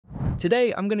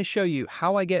Today, I'm going to show you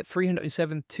how I get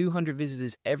 200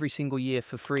 visitors every single year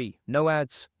for free. No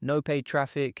ads, no paid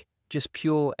traffic, just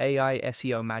pure AI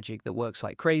SEO magic that works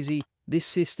like crazy. This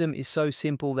system is so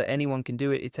simple that anyone can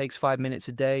do it. It takes 5 minutes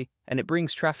a day, and it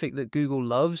brings traffic that Google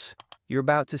loves. You're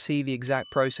about to see the exact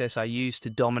process I use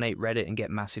to dominate Reddit and get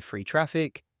massive free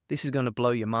traffic. This is going to blow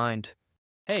your mind.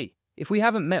 Hey, if we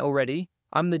haven't met already,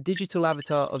 I'm the digital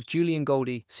avatar of Julian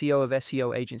Goldie, CEO of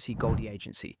SEO agency Goldie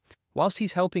Agency. Whilst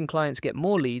he's helping clients get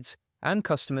more leads and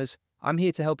customers, I'm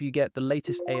here to help you get the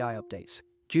latest AI updates.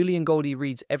 Julian Goldie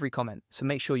reads every comment, so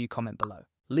make sure you comment below.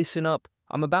 Listen up,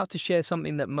 I'm about to share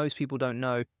something that most people don't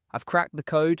know. I've cracked the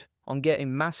code on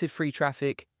getting massive free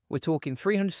traffic. We're talking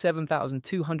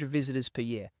 307,200 visitors per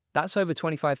year. That's over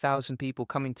 25,000 people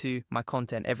coming to my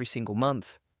content every single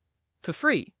month. For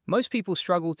free, most people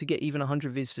struggle to get even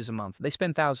 100 visitors a month. They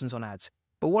spend thousands on ads.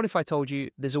 But what if I told you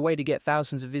there's a way to get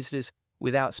thousands of visitors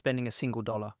without spending a single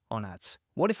dollar on ads?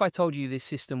 What if I told you this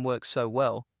system works so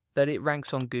well that it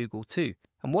ranks on Google too?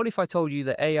 And what if I told you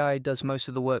that AI does most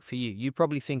of the work for you? You'd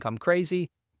probably think I'm crazy,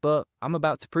 but I'm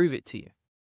about to prove it to you.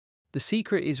 The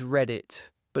secret is Reddit,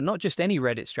 but not just any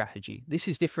Reddit strategy. This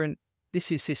is different,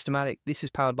 this is systematic, this is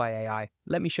powered by AI.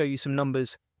 Let me show you some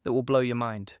numbers that will blow your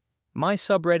mind. My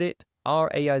subreddit,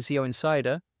 AI SEO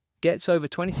Insider, gets over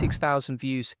 26,000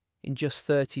 views in just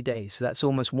 30 days. That's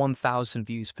almost 1,000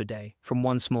 views per day from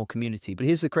one small community. But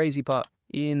here's the crazy part.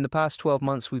 In the past 12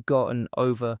 months, we've gotten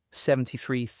over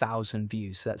 73,000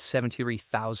 views. That's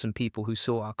 73,000 people who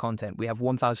saw our content. We have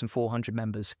 1,400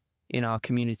 members in our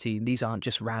community. These aren't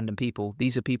just random people.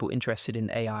 These are people interested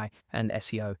in AI and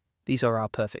SEO. These are our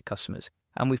perfect customers.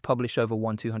 And we've published over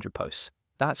 200 posts.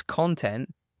 That's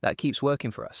content that keeps working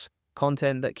for us.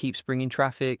 Content that keeps bringing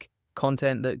traffic.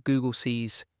 Content that Google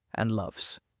sees and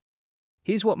loves.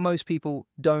 Here's what most people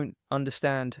don't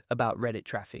understand about Reddit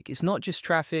traffic. It's not just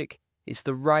traffic, it's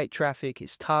the right traffic,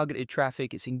 it's targeted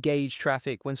traffic, it's engaged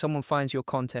traffic. When someone finds your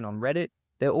content on Reddit,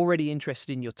 they're already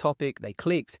interested in your topic, they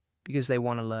clicked because they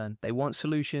want to learn, they want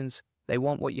solutions, they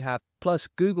want what you have. Plus,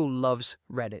 Google loves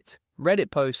Reddit. Reddit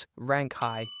posts rank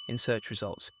high in search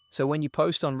results. So when you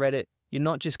post on Reddit, you're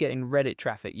not just getting Reddit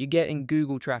traffic, you're getting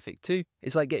Google traffic too.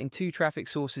 It's like getting 2 traffic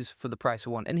sources for the price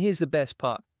of one. And here's the best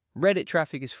part. Reddit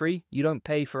traffic is free. You don't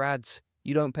pay for ads.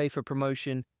 You don't pay for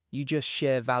promotion. You just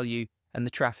share value and the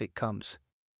traffic comes.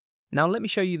 Now let me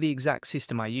show you the exact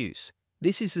system I use.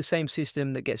 This is the same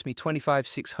system that gets me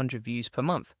 25,600 views per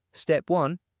month. Step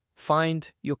 1, find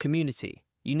your community.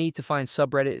 You need to find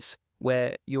subreddits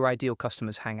where your ideal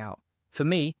customers hang out. For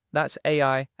me, that's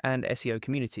AI and SEO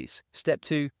communities. Step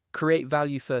 2, create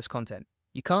value-first content.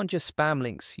 You can't just spam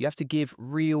links, you have to give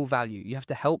real value. You have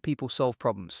to help people solve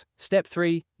problems. Step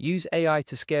 3, use AI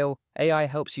to scale. AI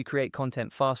helps you create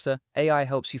content faster. AI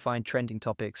helps you find trending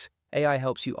topics. AI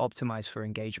helps you optimize for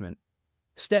engagement.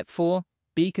 Step 4,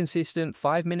 be consistent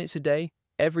 5 minutes a day,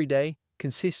 every day.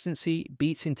 Consistency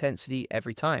beats intensity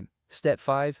every time. Step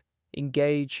 5,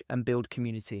 engage and build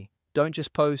community. Don't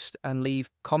just post and leave.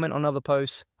 Comment on other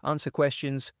posts, answer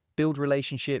questions, build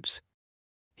relationships.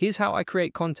 Here's how I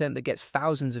create content that gets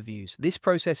thousands of views. This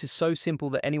process is so simple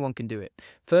that anyone can do it.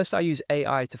 First, I use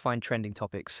AI to find trending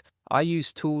topics. I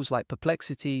use tools like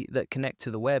Perplexity that connect to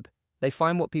the web. They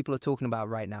find what people are talking about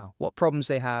right now, what problems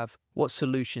they have, what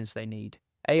solutions they need.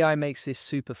 AI makes this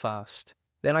super fast.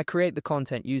 Then I create the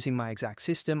content using my exact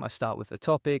system. I start with the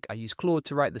topic. I use Claude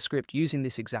to write the script using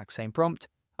this exact same prompt.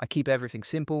 I keep everything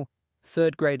simple.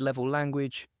 3rd grade level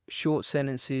language, short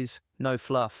sentences, no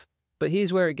fluff. But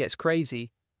here's where it gets crazy.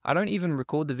 I don't even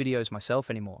record the videos myself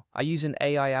anymore. I use an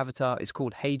AI avatar, it's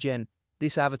called HeyGen.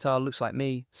 This avatar looks like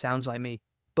me, sounds like me,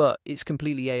 but it's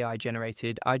completely AI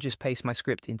generated. I just paste my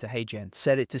script into HeyGen,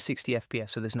 set it to 60 FPS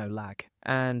so there's no lag,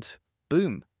 and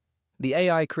boom. The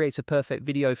AI creates a perfect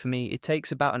video for me. It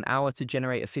takes about an hour to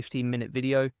generate a 15-minute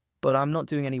video, but I'm not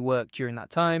doing any work during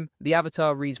that time. The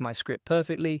avatar reads my script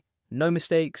perfectly, no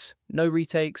mistakes, no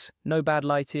retakes, no bad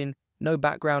lighting, no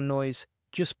background noise.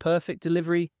 Just perfect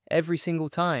delivery every single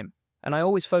time. And I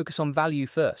always focus on value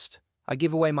first. I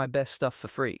give away my best stuff for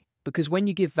free. Because when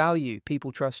you give value,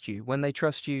 people trust you. When they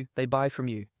trust you, they buy from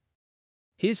you.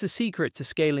 Here's the secret to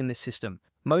scaling this system.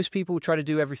 Most people try to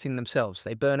do everything themselves.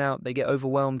 They burn out, they get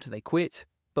overwhelmed, they quit.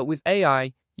 But with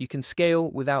AI, you can scale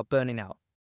without burning out.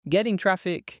 Getting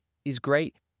traffic is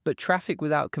great, but traffic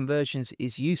without conversions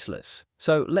is useless.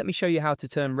 So let me show you how to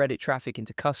turn Reddit traffic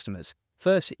into customers.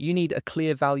 First, you need a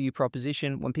clear value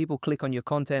proposition. When people click on your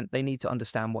content, they need to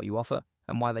understand what you offer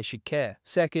and why they should care.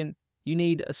 Second, you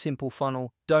need a simple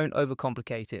funnel. Don't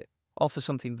overcomplicate it. Offer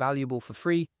something valuable for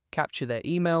free, capture their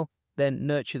email, then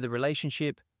nurture the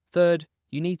relationship. Third,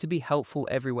 you need to be helpful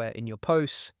everywhere in your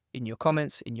posts, in your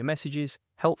comments, in your messages.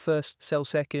 Help first, sell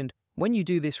second. When you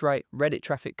do this right, Reddit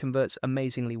traffic converts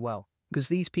amazingly well because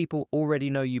these people already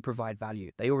know you provide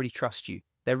value. They already trust you.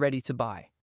 They're ready to buy.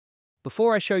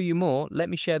 Before I show you more, let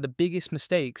me share the biggest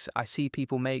mistakes I see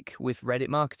people make with Reddit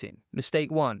marketing.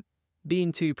 Mistake 1,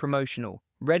 being too promotional.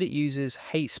 Reddit users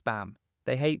hate spam.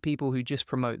 They hate people who just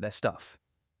promote their stuff.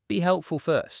 Be helpful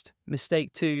first.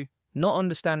 Mistake 2, not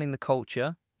understanding the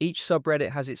culture. Each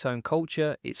subreddit has its own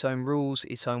culture, its own rules,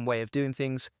 its own way of doing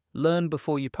things. Learn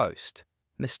before you post.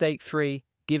 Mistake 3,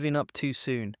 giving up too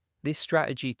soon. This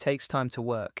strategy takes time to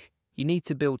work. You need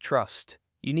to build trust.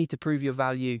 You need to prove your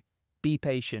value. Be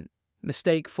patient.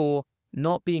 Mistake 4,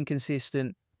 not being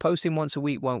consistent. Posting once a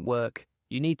week won't work.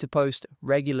 You need to post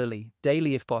regularly,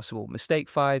 daily if possible. Mistake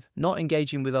 5, not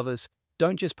engaging with others.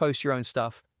 Don't just post your own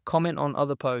stuff. Comment on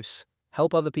other posts.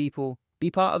 Help other people. Be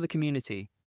part of the community.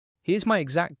 Here's my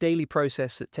exact daily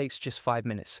process that takes just 5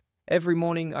 minutes. Every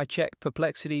morning I check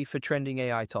Perplexity for trending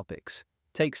AI topics.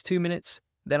 Takes 2 minutes.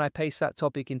 Then I paste that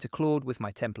topic into Claude with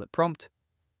my template prompt.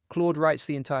 Claude writes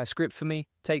the entire script for me.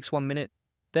 Takes 1 minute.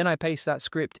 Then I paste that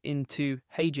script into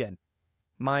HeyGen.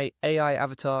 My AI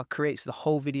avatar creates the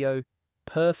whole video.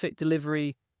 Perfect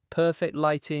delivery, perfect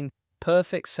lighting,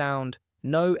 perfect sound,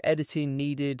 no editing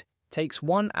needed. Takes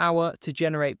 1 hour to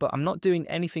generate, but I'm not doing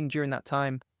anything during that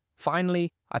time.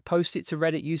 Finally, I post it to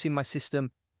Reddit using my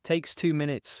system. Takes 2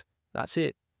 minutes. That's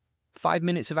it. 5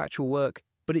 minutes of actual work,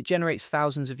 but it generates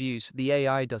thousands of views. The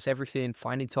AI does everything,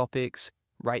 finding topics,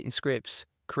 writing scripts,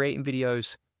 creating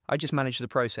videos. I just manage the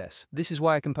process. This is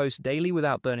why I can post daily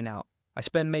without burning out. I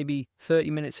spend maybe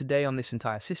 30 minutes a day on this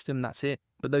entire system, that's it.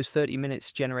 But those 30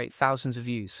 minutes generate thousands of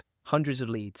views, hundreds of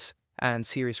leads, and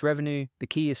serious revenue. The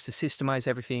key is to systemize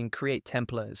everything, create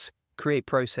templates, create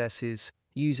processes,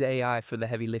 use AI for the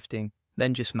heavy lifting,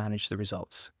 then just manage the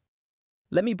results.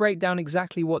 Let me break down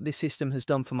exactly what this system has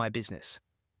done for my business.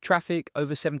 Traffic,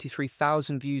 over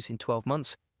 73,000 views in 12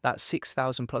 months. That's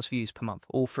 6,000 plus views per month,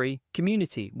 all free.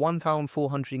 Community,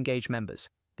 1,400 engaged members.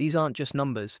 These aren't just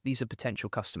numbers, these are potential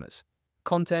customers.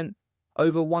 Content,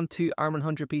 over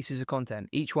 100 pieces of content,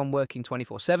 each one working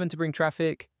 24/7 to bring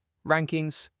traffic.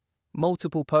 Rankings,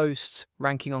 multiple posts,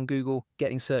 ranking on Google,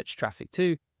 getting search traffic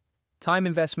too. Time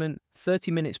investment, 30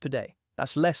 minutes per day.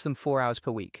 That's less than 4 hours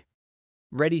per week.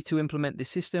 Ready to implement this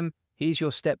system? Here's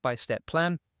your step-by-step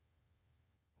plan.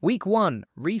 Week 1,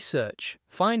 research.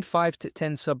 Find 5 to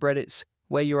 10 subreddits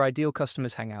where your ideal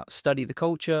customers hang out. Study the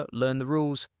culture, learn the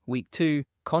rules. Week 2,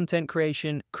 content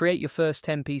creation. Create your first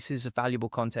 10 pieces of valuable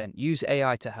content. Use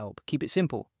AI to help. Keep it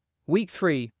simple. Week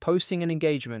 3, posting and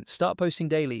engagement. Start posting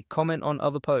daily. Comment on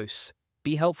other posts.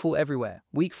 Be helpful everywhere.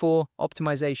 Week 4,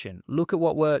 optimization. Look at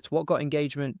what worked, what got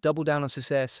engagement, double down on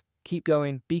success. Keep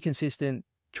going, be consistent,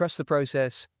 trust the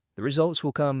process. The results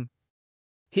will come.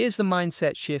 Here's the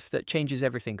mindset shift that changes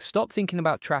everything. Stop thinking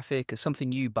about traffic as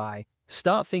something you buy.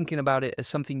 Start thinking about it as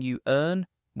something you earn.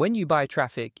 When you buy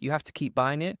traffic, you have to keep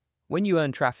buying it. When you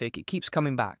earn traffic, it keeps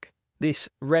coming back. This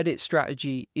Reddit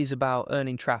strategy is about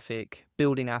earning traffic,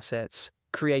 building assets,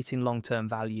 creating long-term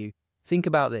value. Think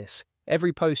about this.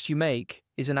 Every post you make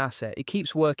is an asset. It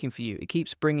keeps working for you. It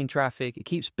keeps bringing traffic. It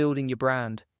keeps building your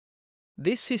brand.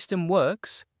 This system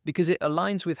works because it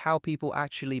aligns with how people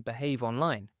actually behave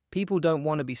online. People don't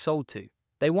want to be sold to.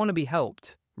 They want to be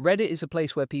helped. Reddit is a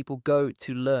place where people go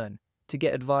to learn, to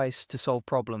get advice, to solve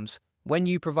problems. When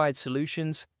you provide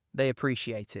solutions, they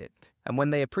appreciate it. And when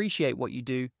they appreciate what you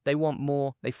do, they want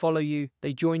more, they follow you,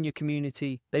 they join your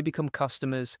community, they become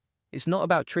customers. It's not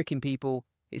about tricking people,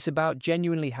 it's about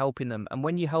genuinely helping them. And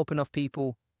when you help enough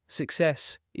people,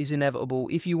 success is inevitable.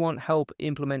 If you want help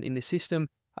implementing this system,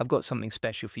 I've got something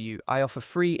special for you. I offer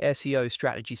free SEO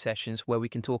strategy sessions where we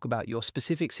can talk about your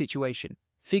specific situation.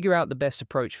 Figure out the best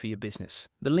approach for your business.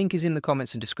 The link is in the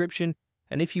comments and description.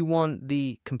 And if you want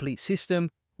the complete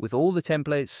system with all the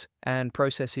templates and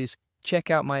processes,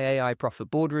 check out my AI Profit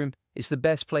Boardroom. It's the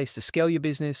best place to scale your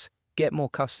business, get more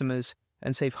customers,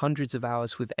 and save hundreds of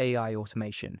hours with AI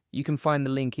automation. You can find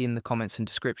the link in the comments and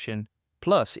description.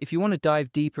 Plus, if you want to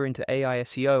dive deeper into AI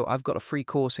SEO, I've got a free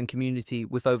course and community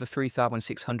with over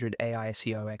 3,600 AI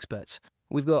SEO experts.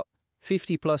 We've got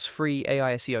 50 plus free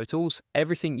AI SEO tools,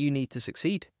 everything you need to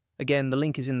succeed. Again, the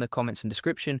link is in the comments and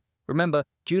description. Remember,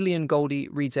 Julian Goldie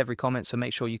reads every comment, so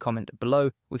make sure you comment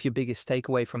below with your biggest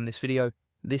takeaway from this video.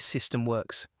 This system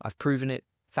works. I've proven it.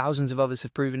 Thousands of others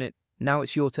have proven it. Now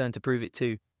it's your turn to prove it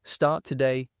too. Start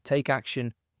today, take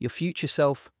action. Your future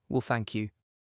self will thank you.